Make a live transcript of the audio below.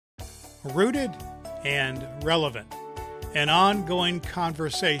Rooted and Relevant, an ongoing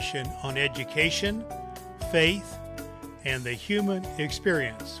conversation on education, faith, and the human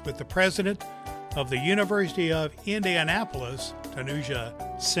experience with the president of the University of Indianapolis,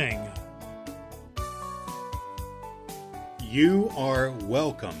 Tanuja Singh. You are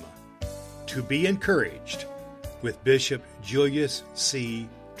welcome to Be Encouraged with Bishop Julius C.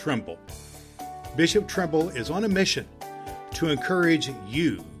 Trimble. Bishop Trimble is on a mission to encourage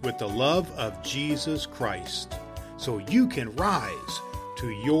you with the love of Jesus Christ so you can rise to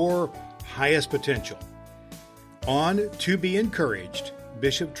your highest potential. On To Be Encouraged,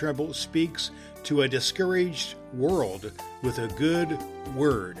 Bishop Trimble speaks to a discouraged world with a good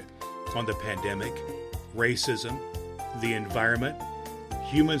word on the pandemic, racism, the environment,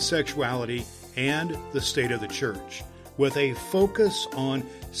 human sexuality, and the state of the church, with a focus on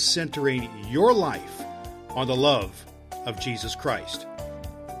centering your life on the love of Jesus Christ.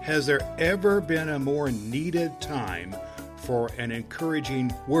 Has there ever been a more needed time for an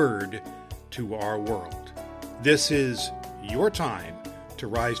encouraging word to our world? This is your time to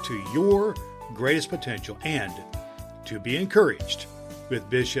rise to your greatest potential and to be encouraged with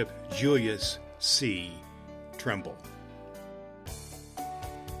Bishop Julius C. Trimble.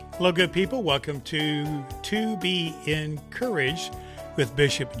 Hello, good people. Welcome to Be Encouraged with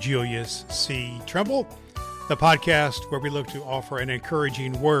Bishop Julius C. Trimble, the podcast where we look to offer an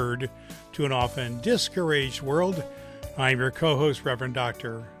encouraging word to an often discouraged world. I'm your co-host, Reverend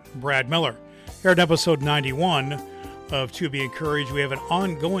Dr. Brad Miller. Here in episode 91 of To Be Encouraged, we have an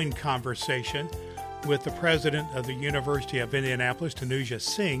ongoing conversation with the president of the University of Indianapolis, Tanuja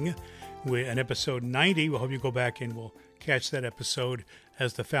Singh. In episode 90, we'll hope you go back and we'll catch that episode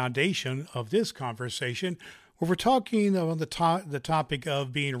as the foundation of this conversation, where we're talking on the topic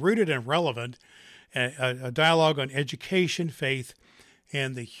of being rooted and relevant, a dialogue on education, faith,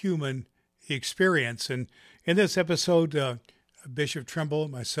 and the human experience. And in this episode, Bishop Trimble,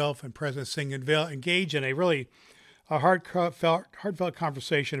 myself, and President Singh engage in a heartfelt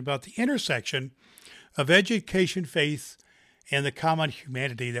conversation about the intersection of education, faith, and the common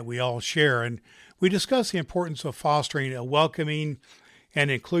humanity that we all share. And we discuss the importance of fostering a welcoming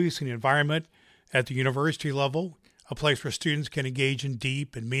and inclusive environment at the university level, a place where students can engage in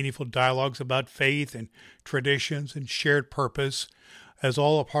deep and meaningful dialogues about faith and traditions and shared purpose as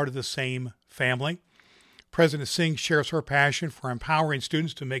all a part of the same family. President Singh shares her passion for empowering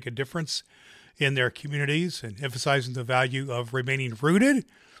students to make a difference in their communities and emphasizing the value of remaining rooted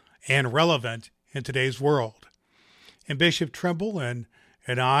and relevant in today's world. And Bishop Trimble and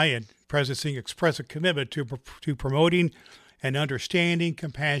I and President Singh express a commitment to promoting and understanding,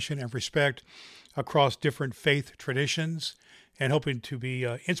 compassion, and respect across different faith traditions, and hoping to be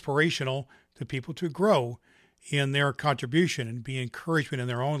inspirational to people to grow in their contribution and be encouragement in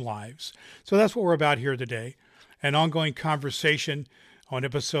their own lives. So that's what we're about here today, an ongoing conversation on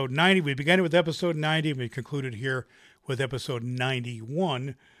episode 90. We began with episode 90, and we concluded here with episode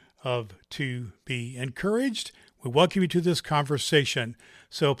 91 of To Be Encouraged. We welcome you to this conversation.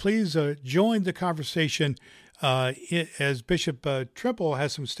 So please join the conversation as Bishop Trimble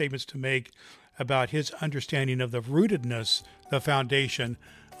has some statements to make about his understanding of the rootedness, the foundation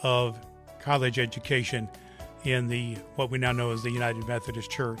of college education in what we now know as the United Methodist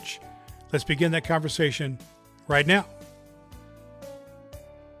Church. Let's begin that conversation right now.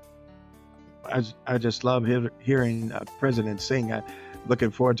 I just love hearing President Singh. I'm looking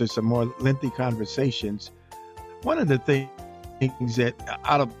forward to some more lengthy conversations. One of the things that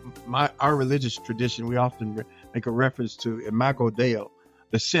out of our religious tradition, we often make a reference to Imago Dei,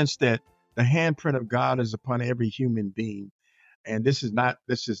 the sense that the handprint of God is upon every human being. And this is not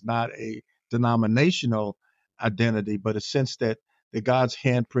a denominational identity, but a sense that God's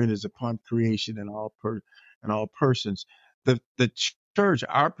handprint is upon creation and all persons. The church,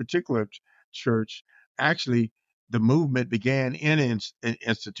 our particular church, actually, the movement began in an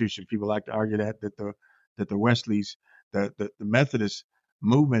institution. People like to argue that the Wesleys, the Methodist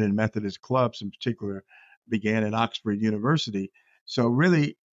movement and Methodist clubs in particular, began at Oxford University. So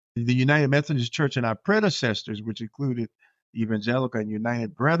really, the United Methodist Church and our predecessors, which included the Evangelical and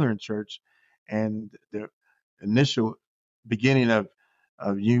United Brethren Church, and the initial beginning of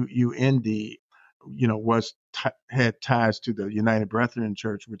UND, had ties to the United Brethren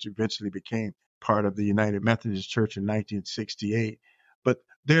Church, which eventually became part of the United Methodist Church in 1968. But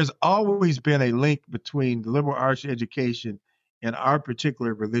there's always been a link between the liberal arts education and our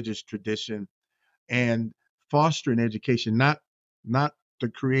particular religious tradition and fostering education, not to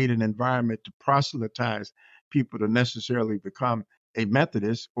create an environment to proselytize people to necessarily become a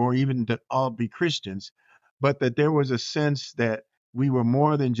Methodist or even to all be Christians, but that there was a sense that we were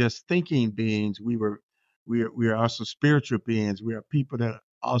more than just thinking beings. We are also spiritual beings. We are people that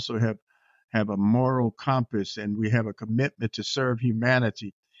also have a moral compass, and we have a commitment to serve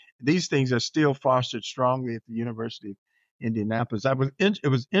humanity. These things are still fostered strongly at the University of Indianapolis. It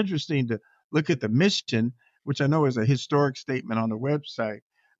was interesting to look at the mission, which I know is a historic statement on the website,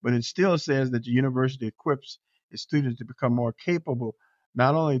 but it still says that the university equips its students to become more capable,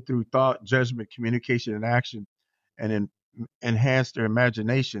 not only through thought, judgment, communication, and action, and enhance their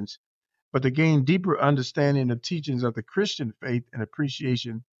imaginations, but to gain deeper understanding of teachings of the Christian faith and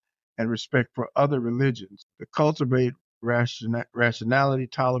appreciation and respect for other religions, to cultivate rationality,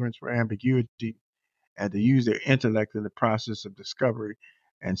 tolerance for ambiguity, and to use their intellect in the process of discovery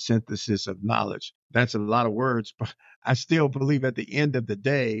and synthesis of knowledge. That's a lot of words, but I still believe at the end of the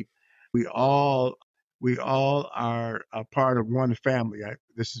day, we all we all are a part of one family.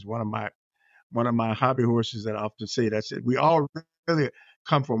 This is one of my hobby horses that I often say. That's it. We all really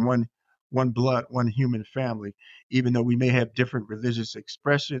come from one blood, one human family. Even though we may have different religious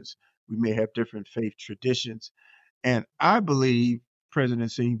expressions, we may have different faith traditions, and I believe,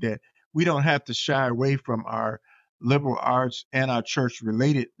 President Singh, that we don't have to shy away from our liberal arts and our church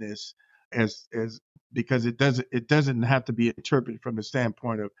relatedness as because it doesn't have to be interpreted from the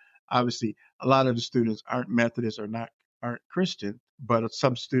standpoint of, obviously, a lot of the students aren't Methodist or not aren't Christian, but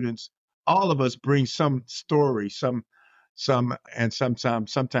some students, all of us bring some story, and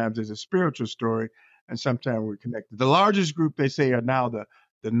sometimes there's a spiritual story, and sometimes we're connected. The largest group, they say, are now the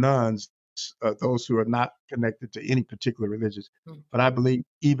nuns, those who are not connected to any particular religion. But I believe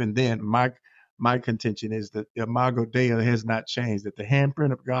even then, my contention is that the Imago Dei has not changed. That the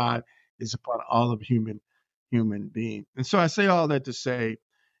handprint of God is upon all of human being. And so I say all that to say,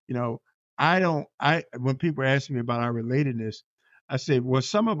 you know, I don't. I when people ask me about our relatedness, I say, well,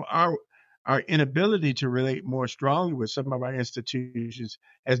 some of our inability to relate more strongly with some of our institutions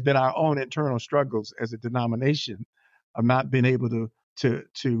has been our own internal struggles as a denomination of not being able to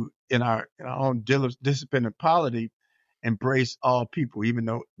in our own discipline and polity embrace all people, even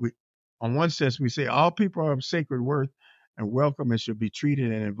though we, on one sense, we say all people are of sacred worth and welcome and should be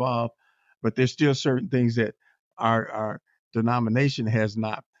treated and involved, but there's still certain things that our denomination has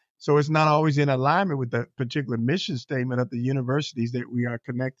not. So it's not always in alignment with the particular mission statement of the universities that we are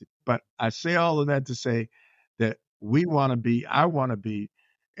connected. But I say all of that to say that I want to be,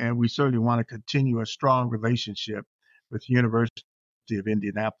 and we certainly want to continue a strong relationship with the University of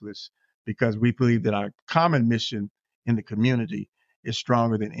Indianapolis because we believe that our common mission in the community is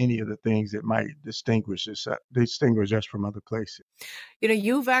stronger than any of the things that might distinguish us from other places.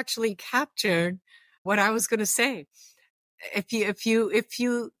 You've actually captured what I was going to say. If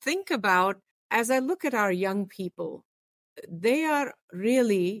you think about, as I look at our young people, they are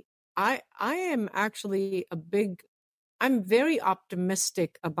really, I am actually I'm very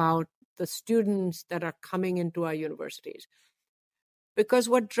optimistic about the students that are coming into our universities, because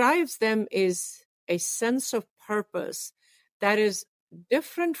what drives them is a sense of purpose that is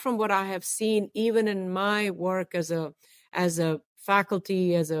different from what I have seen even in my work as a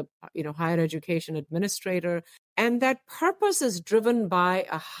faculty, as a higher education administrator. And that purpose is driven by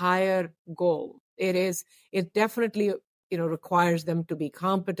a higher goal. It definitely requires them to be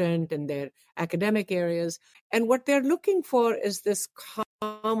competent in their academic areas. And what they're looking for is this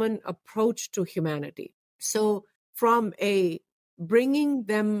common approach to humanity. So from bringing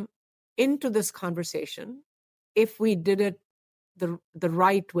them into this conversation, if we did it the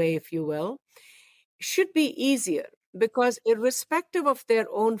right way, if you will, should be easier, because irrespective of their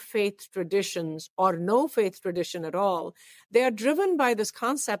own faith traditions or no faith tradition at all, they are driven by this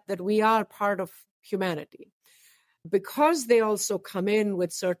concept that we are part of humanity. Because they also come in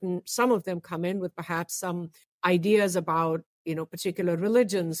with some of them come in with perhaps some ideas about, particular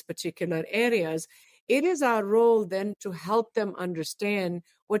religions, particular areas. It is our role then to help them understand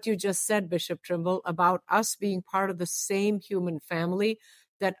what you just said, Bishop Trimble, about us being part of the same human family,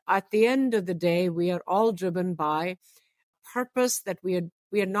 that at the end of the day, we are all driven by purpose, that we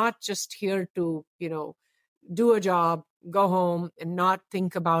are not just here to, do a job, go home, and not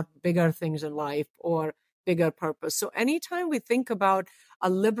think about bigger things in life or bigger purpose. So anytime we think about a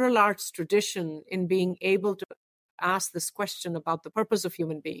liberal arts tradition in being able to ask this question about the purpose of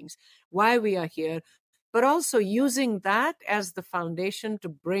human beings, why we are here, but also using that as the foundation to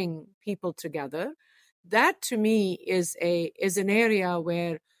bring people together, that to me is an area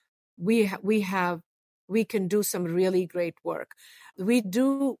where we can do some really great work. We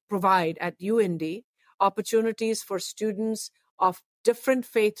do provide at UIndy opportunities for students of different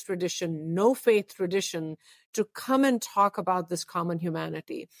faith tradition, no faith tradition, to come and talk about this common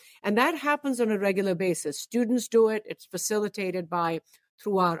humanity. And that happens on a regular basis. Students do it. It's facilitated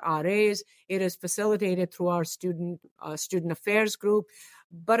through our RAs. It is facilitated through our student affairs group.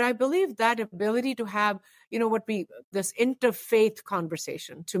 But I believe that ability to have, this interfaith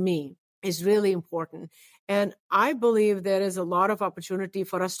conversation, to me, is really important. And I believe there is a lot of opportunity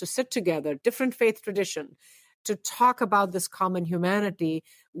for us to sit together, different faith tradition, to talk about this common humanity,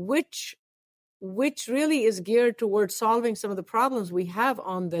 which really is geared towards solving some of the problems we have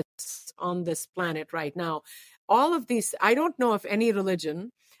on this planet right now. All of these, I don't know of any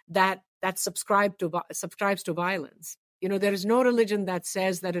religion that subscribes to violence. There is no religion that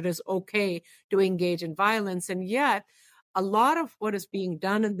says that it is okay to engage in violence. And yet, a lot of what is being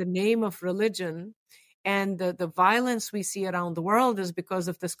done in the name of religion and the violence we see around the world is because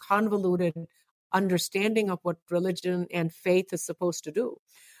of this convoluted understanding of what religion and faith is supposed to do.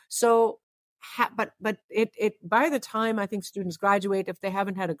 So, but it by the time I think students graduate, if they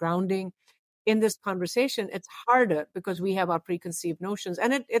haven't had a grounding in this conversation, it's harder because we have our preconceived notions,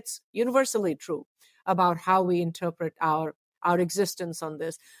 and it's universally true about how we interpret our existence on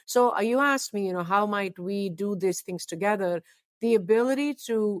this. So you asked me, how might we do these things together? The ability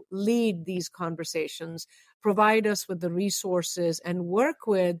to lead these conversations, provide us with the resources, and work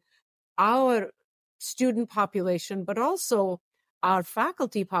with our student population, but also our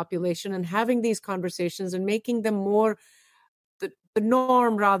faculty population, and having these conversations and making them more the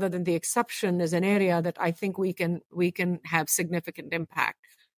norm rather than the exception is an area that I think we can have significant impact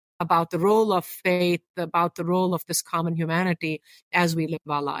about the role of faith, about the role of this common humanity as we live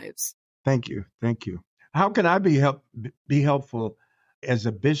our lives. Thank you. How can I be helpful as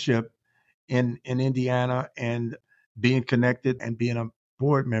a bishop in Indiana, and being connected and being a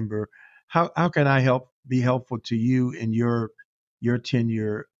board member? How can I be helpful to you in your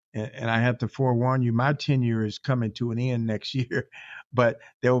tenure? And I have to forewarn you, my tenure is coming to an end next year, but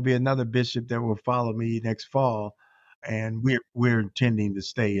there will be another bishop that will follow me next fall, and we're intending to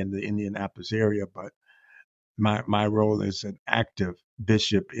stay in the Indianapolis area. But my role as an active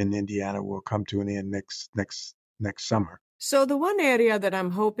bishop in Indiana will come to an end next summer. So the one area that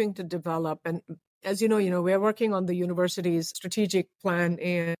I'm hoping to develop, and as you know, we're working on the university's strategic plan,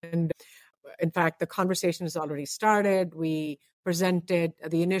 and in fact, the conversation has already started. We presented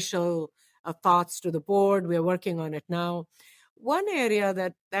the initial thoughts to the board. We're working on it now. One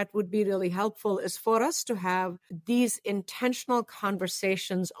area that would be really helpful is for us to have these intentional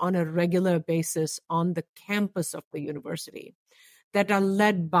conversations on a regular basis on the campus of the university that are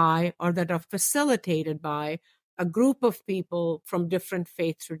led by or that are facilitated by a group of people from different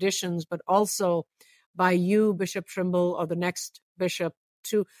faith traditions, but also by you, Bishop Trimble, or the next bishop,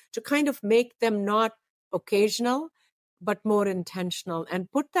 to kind of make them not occasional, but more intentional,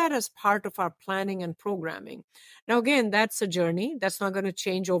 and put that as part of our planning and programming. Now, again, that's a journey. That's not going to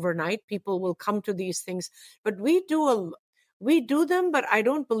change overnight. People will come to these things, but we do them, but I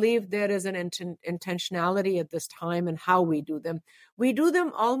don't believe there is an intentionality at this time in how we do them. We do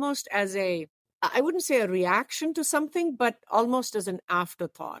them almost as I wouldn't say a reaction to something, but almost as an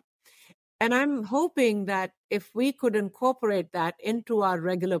afterthought. And I'm hoping that if we could incorporate that into our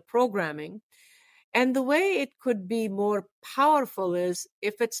regular programming, and the way it could be more powerful is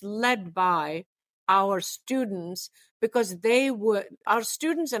if it's led by our students, because our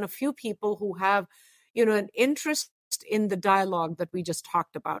students and a few people who have, an interest in the dialogue that we just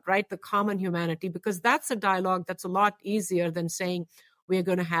talked about, right? The common humanity, because that's a dialogue that's a lot easier than saying we're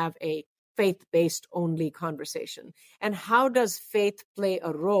going to have a faith-based only conversation. And how does faith play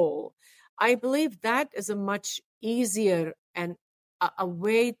a role? I believe that is a much easier and a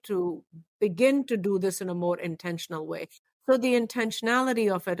way to begin to do this in a more intentional way. So the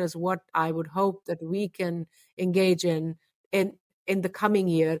intentionality of it is what I would hope that we can engage in the coming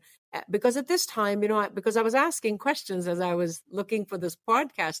year. Because at this time, because I was asking questions as I was looking for this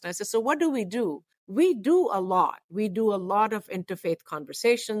podcast, I said, so what do? We do a lot. We do a lot of interfaith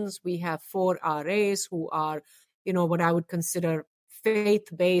conversations. We have 4 RAs who are, what I would consider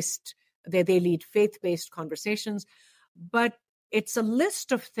faith-based. They lead faith-based conversations. But it's a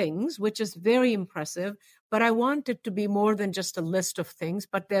list of things, which is very impressive, but I want it to be more than just a list of things,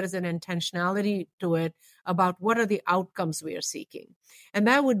 but there is an intentionality to it about what are the outcomes we are seeking. And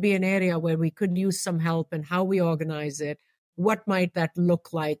that would be an area where we could use some help in how we organize it. What might that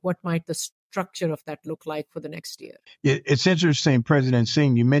look like? What might the structure of that look like for the next year? It's interesting, President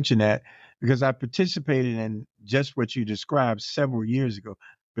Singh, you mentioned that, because I participated in just what you described several years ago,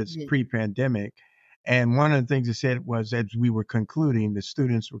 but it's pre-pandemic. And one of the things I said was, as we were concluding, the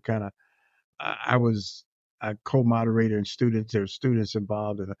students were I was I co-moderator and students. There were students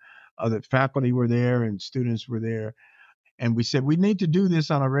involved, and other faculty were there, and students were there. And we said we need to do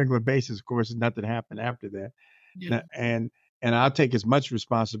this on a regular basis. Of course, nothing happened after that. Yeah. And I'll take as much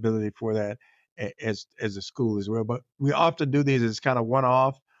responsibility for that as the school as well. But we often do these as kind of one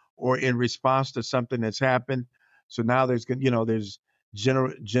off or in response to something that's happened. So now there's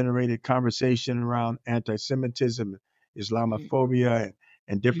generated conversation around anti-Semitism, Islamophobia,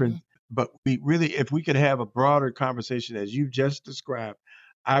 and different. Mhm. But we really, if we could have a broader conversation as you just described,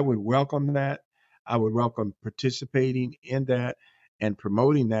 I would welcome that. I would welcome participating in that and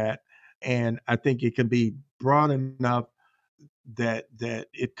promoting that. And I think it can be broad enough that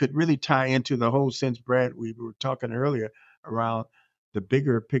it could really tie into the whole sense, Brad, we were talking earlier around the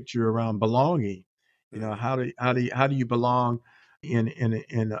bigger picture around belonging. Mhm. How do you belong in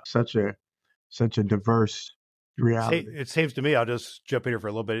such a diverse reality? It seems to me, I'll just jump in here for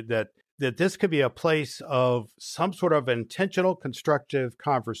a little bit, that this could be a place of some sort of intentional, constructive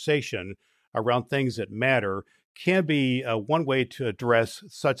conversation around things that matter. Can be one way to address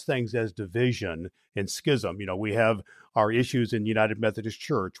such things as division and schism. We have our issues in United Methodist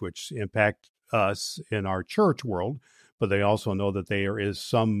Church, which impact us in our church world, but they also know that there is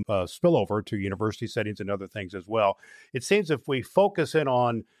some spillover to university settings and other things as well. It seems if we focus in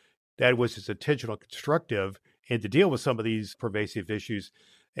on that which is intentional, constructive, and to deal with some of these pervasive issues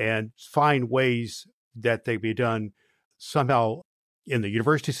and find ways that they be done somehow in the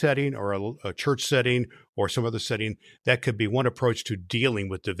university setting or a church setting or some other setting, that could be one approach to dealing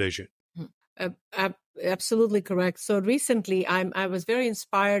with division. Absolutely correct. So recently, I was very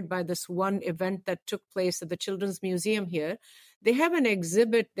inspired by this one event that took place at the Children's Museum here. They have an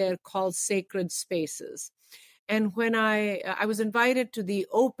exhibit there called Sacred Spaces. And when I was invited to the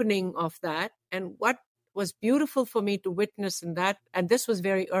opening of that, and what was beautiful for me to witness in that, and this was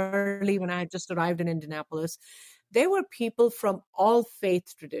very early when I had just arrived in Indianapolis, there were people from all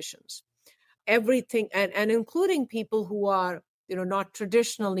faith traditions, everything, and including people who are, not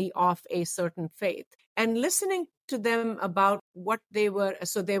traditionally of a certain faith, and listening to them about what they were.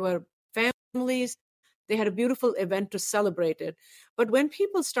 So they were families. They had a beautiful event to celebrate it. But when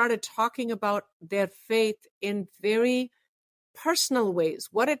people started talking about their faith in very personal ways,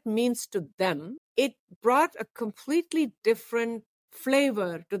 what it means to them, it brought a completely different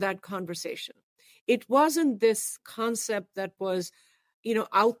flavor to that conversation. It wasn't this concept that was,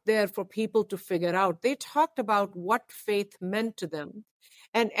 out there for people to figure out. They talked about what faith meant to them.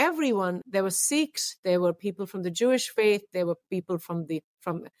 And everyone, there were Sikhs, there were people from the Jewish faith, there were people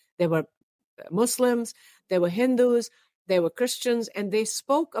there were Muslims, there were Hindus, there were Christians, and they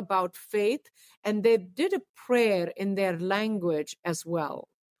spoke about faith, and they did a prayer in their language as well,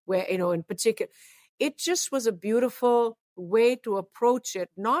 where, in particular, it just was a beautiful way to approach it,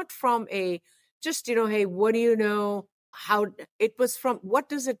 not from hey, what do you know? How it was from, what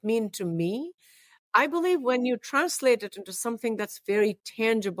does it mean to me? I believe when you translate it into something that's very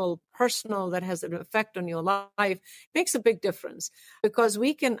tangible, personal, that has an effect on your life, it makes a big difference. Because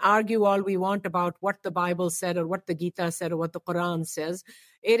we can argue all we want about what the Bible said or what the Gita said or what the Quran says.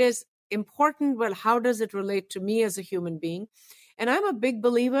 It is important, well, how does it relate to me as a human being? And I'm a big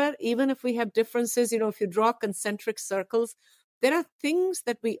believer, even if we have differences, if you draw concentric circles, there are things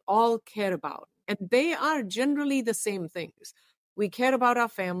that we all care about. And they are generally the same things. We care about our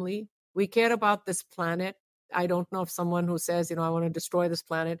family. We care about this planet. I don't know if someone who says, I want to destroy this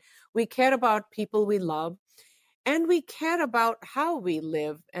planet. We care about people we love. And we care about how we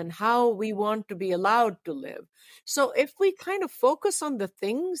live and how we want to be allowed to live. So if we kind of focus on the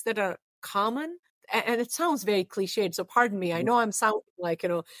things that are common, and it sounds very cliched, so pardon me, I know I'm sounding like,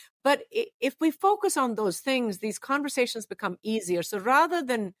 but if we focus on those things, these conversations become easier. So rather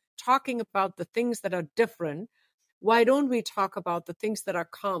than talking about the things that are different, why don't we talk about the things that are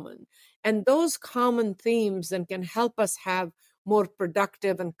common? And those common themes then can help us have more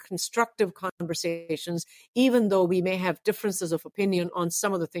productive and constructive conversations, even though we may have differences of opinion on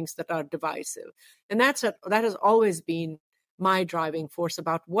some of the things that are divisive. And that has always been my driving force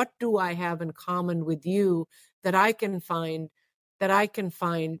about what do I have in common with you that I can find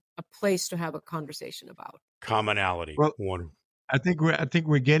a place to have a conversation about. Commonality. Well, One. I think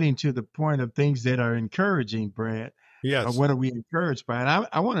we're getting to the point of things that are encouraging, Brad. Yes. What are we encouraged by? And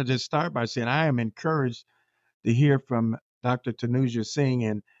I want to just start by saying I am encouraged to hear from Dr. Tanuja Singh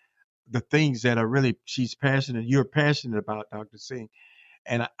and the things that are really you're passionate about, Dr. Singh.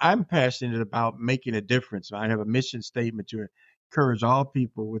 And I'm passionate about making a difference. I have a mission statement to encourage all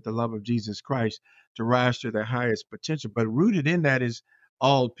people with the love of Jesus Christ to rise to their highest potential. But rooted in that is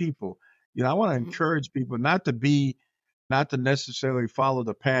all people. I want to encourage people not to necessarily follow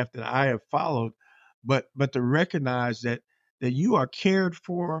the path that I have followed, but to recognize that you are cared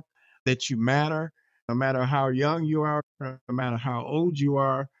for, that you matter, no matter how young you are, no matter how old you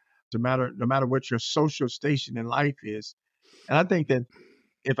are, no matter what your social station in life is. And I think that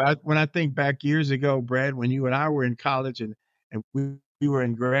when I think back years ago, Brad, when you and I were in college and we were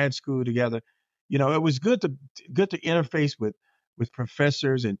in grad school together, it was good to interface with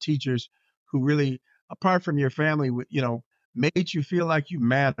professors and teachers who really, apart from your family, made you feel like you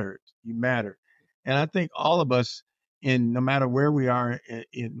mattered. You mattered. And I think all of us, in no matter where we are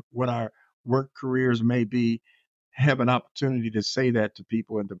in what our work careers may be, have an opportunity to say that to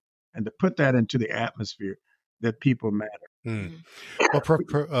people and to put that into the atmosphere that people matter. Mm.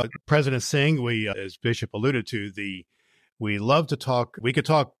 Well, President Singh, as Bishop alluded to, we love to talk. We could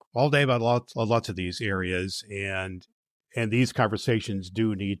talk all day about lots of these areas, and these conversations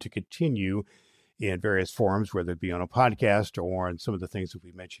do need to continue in various forms, whether it be on a podcast or on some of the things that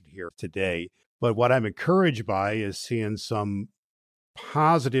we mentioned here today. But what I'm encouraged by is seeing some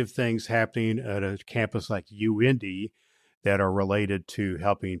positive things happening at a campus like UIndy that are related to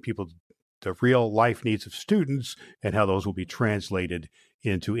helping people, the real life needs of students, and how those will be translated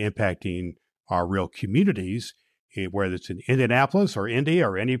into impacting our real communities, whether it's in Indianapolis or Indy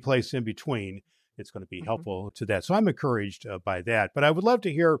or any place in between. It's going to be helpful to that. So I'm encouraged by that. But I would love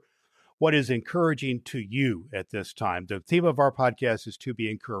to hear what is encouraging to you at this time. The theme of our podcast is to be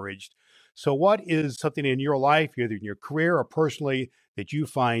encouraged. So what is something in your life, either in your career or personally, that you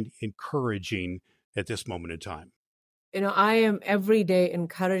find encouraging at this moment in time? I am every day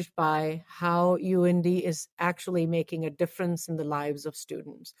encouraged by how UIndy is actually making a difference in the lives of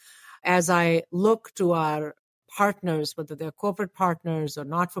students. As I look to our partners, whether they're corporate partners or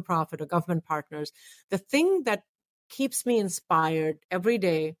not-for-profit or government partners, the thing that keeps me inspired every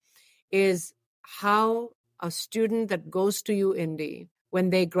day is how a student that goes to UIndy, when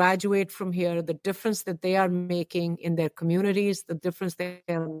they graduate from here, the difference that they are making in their communities, the difference they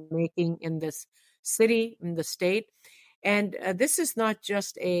are making in this city, in the state. And this is not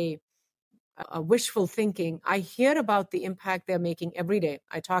just a wishful thinking. I hear about the impact they're making every day.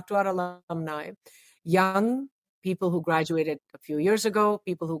 I talk to our alumni, young people who graduated a few years ago,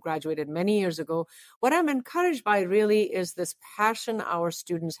 people who graduated many years ago. What I'm encouraged by really is this passion our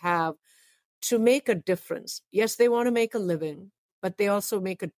students have to make a difference. Yes, they want to make a living, but they also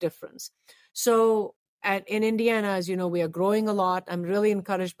make a difference. So in Indiana, as you know, we are growing a lot. I'm really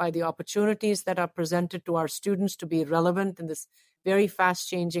encouraged by the opportunities that are presented to our students to be relevant in this very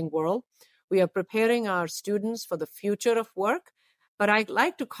fast-changing world. We are preparing our students for the future of work, but I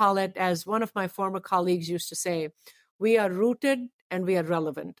like to call it, as one of my former colleagues used to say, we are rooted and we are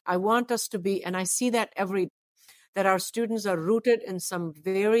relevant. I want us to be, and I see that every day, that our students are rooted in some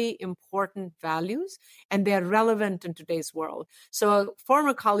very important values and they're relevant in today's world. So a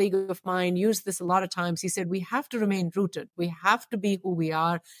former colleague of mine used this a lot of times. He said, we have to remain rooted. We have to be who we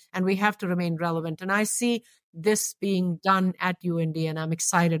are and we have to remain relevant. And I see this being done at UIndy, and I'm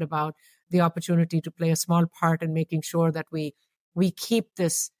excited about the opportunity to play a small part in making sure that we keep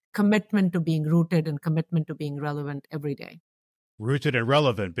this commitment to being rooted and commitment to being relevant every day. Rooted and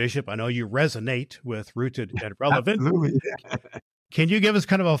relevant, Bishop. I know you resonate with rooted and relevant. Absolutely. Can you give us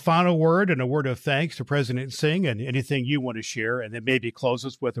kind of a final word and a word of thanks to President Singh and anything you want to share, and then maybe close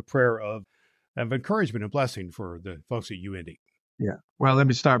us with a prayer of encouragement and blessing for the folks at UIndy? Yeah. Well, let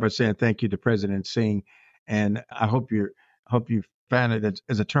me start by saying thank you to President Singh, and I hope you find it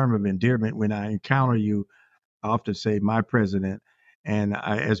as a term of endearment when I encounter you. I often say my president, and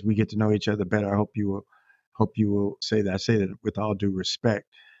as we get to know each other better, I hope you will say that. I say that with all due respect.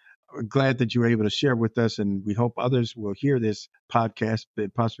 I'm glad that you were able to share with us, and we hope others will hear this podcast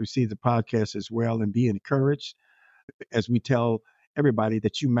and possibly see the podcast as well and be encouraged as we tell everybody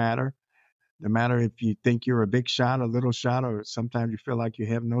that you matter. No matter if you think you're a big shot, a little shot, or sometimes you feel like you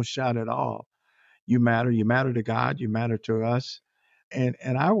have no shot at all. You matter. You matter to God. You matter to us. And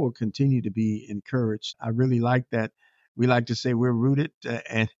I will continue to be encouraged. I really like that. We like to say we're rooted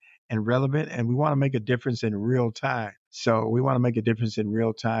and relevant, and we want to make a difference in real time. So we want to make a difference in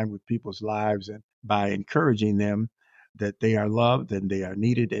real time with people's lives, and by encouraging them that they are loved and they are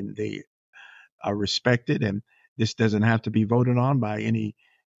needed and they are respected. And this doesn't have to be voted on by any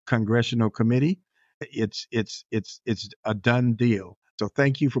congressional committee. It's a done deal. So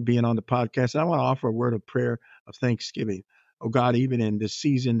thank you for being on the podcast. And I want to offer a word of prayer of thanksgiving. Oh God, even in this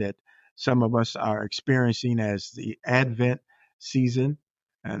season that some of us are experiencing as the Advent season,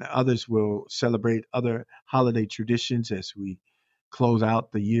 and others will celebrate other holiday traditions as we close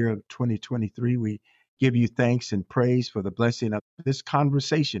out the year of 2023. We give you thanks and praise for the blessing of this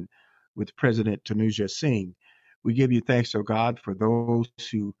conversation with President Tanuja Singh. We give you thanks, oh God, for those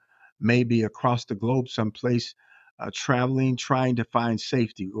who may be across the globe someplace, traveling, trying to find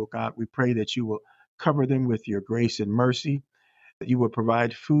safety. Oh God, we pray that you will cover them with your grace and mercy, that you will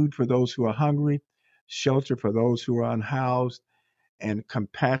provide food for those who are hungry, shelter for those who are unhoused, and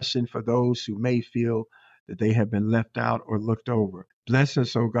compassion for those who may feel that they have been left out or looked over. Bless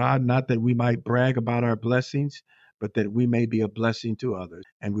us, O God, not that we might brag about our blessings, but that we may be a blessing to others.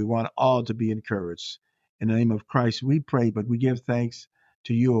 And we want all to be encouraged. In the name of Christ, we pray, but we give thanks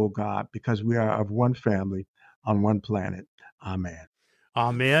to you, O God, because we are of one family on one planet. Amen.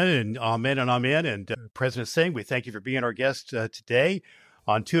 Amen and amen and amen. And President Singh, we thank you for being our guest today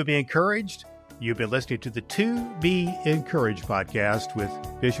on To Be Encouraged. You've been listening to the To Be Encouraged podcast with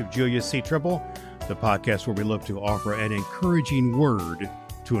Bishop Julius C. Trimble, the podcast where we look to offer an encouraging word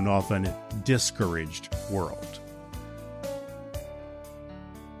to an often discouraged world.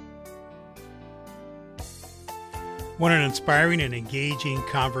 What an inspiring and engaging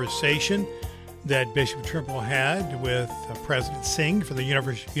conversation that Bishop Trimble had with President Singh for the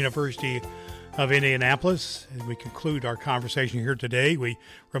University of Indianapolis. As we conclude our conversation here today, we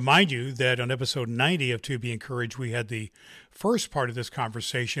remind you that on episode 90 of To Be Encouraged, we had the first part of this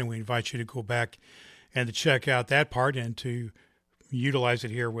conversation. We invite you to go back and to check out that part and to utilize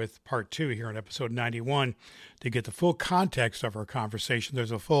it here with part 2 here on episode 91 to get the full context of our conversation.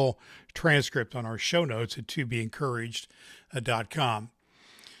 There's a full transcript on our show notes at tobeencouraged.com.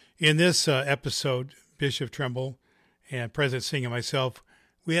 In this episode, Bishop Trimble and President Singh and myself,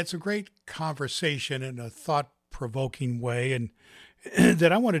 we had some great conversation in a thought-provoking way, and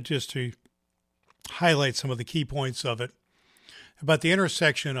that I wanted just to highlight some of the key points of it about the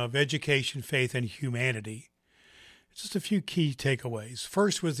intersection of education, faith, and humanity. Just a few key takeaways.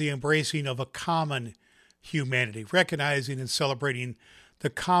 First was the embracing of a common humanity, recognizing and celebrating the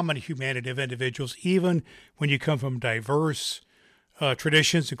common humanity of individuals, even when you come from diverse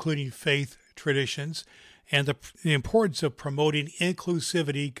traditions, including faith traditions, and the importance of promoting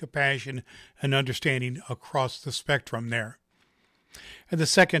inclusivity, compassion, and understanding across the spectrum there. And the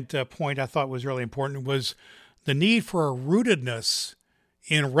second point I thought was really important was the need for a rootedness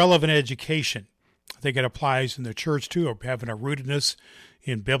in relevant education. I think it applies in the church too, or having a rootedness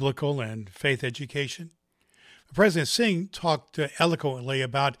in biblical and faith education. President Singh talked eloquently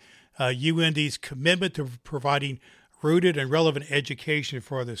about UND's commitment to providing rooted and relevant education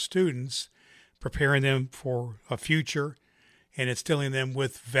for the students, preparing them for a future and instilling them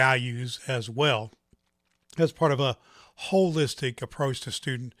with values as well, as part of a holistic approach to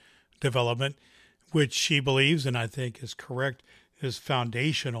student development, which she believes, and I think is correct, is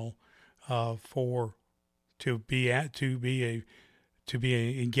foundational to be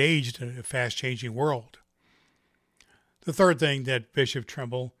engaged in a fast-changing world. The third thing that Bishop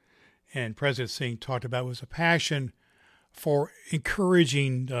Trimble and President Singh talked about was a passion for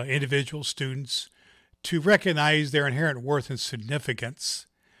encouraging individual students to recognize their inherent worth and significance,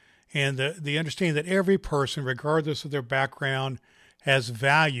 and the understanding that every person, regardless of their background, has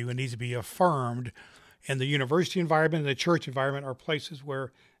value and needs to be affirmed. And the university environment and the church environment are places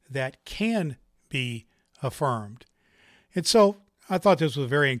where that can be affirmed. And so I thought this was a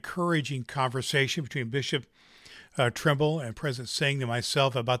very encouraging conversation between Bishop Trimble and President Singh and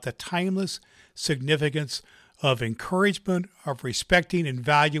myself about the timeless significance of encouragement, of respecting and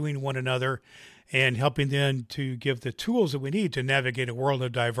valuing one another, and helping them to give the tools that we need to navigate a world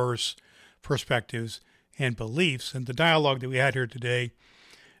of diverse perspectives and beliefs. And the dialogue that we had here today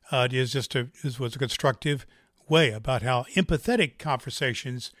was a constructive way about how empathetic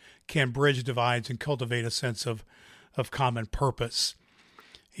conversations can bridge divides and cultivate a sense of common purpose.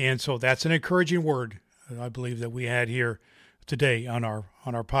 And so that's an encouraging word, I believe, that we had here today on our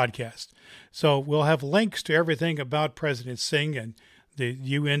podcast. So we'll have links to everything about President Singh and the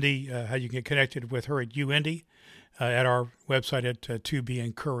UND, how you can get connected with her at UND, at our website at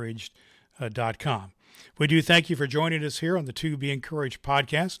tobeencouraged.com. We do thank you for joining us here on the To Be Encouraged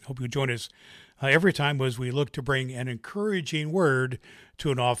podcast. Hope you join us every time as we look to bring an encouraging word to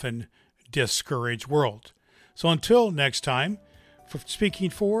an often discouraged world. So until next time, speaking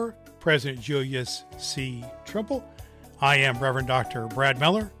for President Julius C. Trimble, I am Reverend Dr. Brad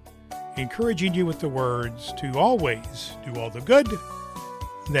Miller, encouraging you with the words to always do all the good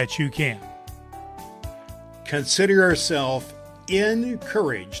that you can. Consider yourself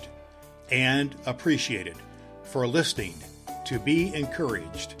encouraged and appreciated for listening to Be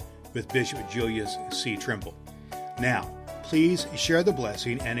Encouraged with Bishop Julius C. Trimble. Now, please share the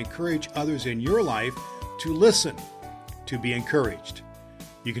blessing and encourage others in your life to listen to Be Encouraged.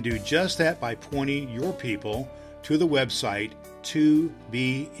 You can do just that by pointing your people to the website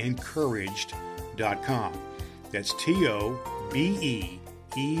tobeencouraged.com. That's tobeencouraged.com.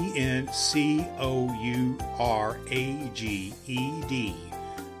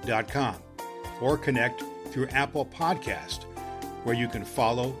 ENCOURAGED.com, or connect through Apple Podcast, where you can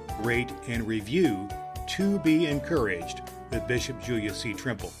follow, rate, and review To Be Encouraged with Bishop Julius C.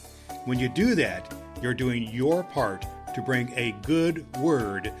 Trimble. When you do that, you're doing your part to bring a good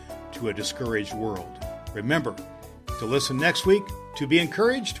word to a discouraged world. Remember to listen next week to Be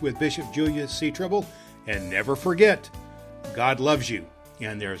Encouraged with Bishop Julius C. Trimble, and never forget, God loves you,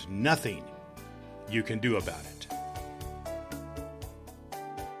 and there's nothing you can do about it.